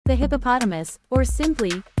The hippopotamus, or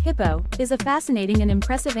simply, hippo, is a fascinating and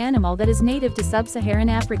impressive animal that is native to sub-Saharan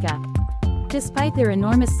Africa. Despite their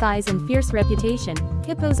enormous size and fierce reputation,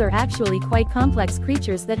 hippos are actually quite complex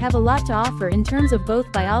creatures that have a lot to offer in terms of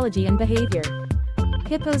both biology and behavior.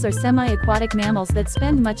 Hippos are semi-aquatic mammals that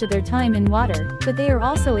spend much of their time in water, but they are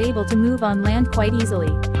also able to move on land quite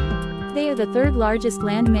easily. They are the third largest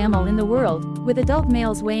land mammal in the world, with adult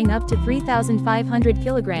males weighing up to 3,500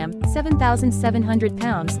 kilograms, 7,700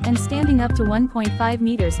 pounds, and standing up to 1.5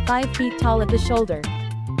 meters, 5 feet tall at the shoulder.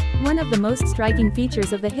 One of the most striking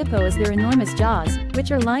features of the hippo is their enormous jaws,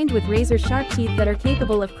 which are lined with razor-sharp teeth that are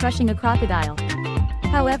capable of crushing a crocodile.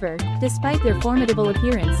 However, despite their formidable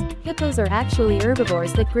appearance, hippos are actually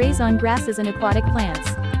herbivores that graze on grasses and aquatic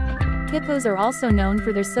plants. Hippos are also known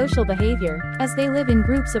for their social behavior, as they live in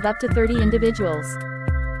groups of up to 30 individuals.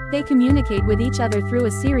 They communicate with each other through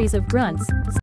a series of grunts,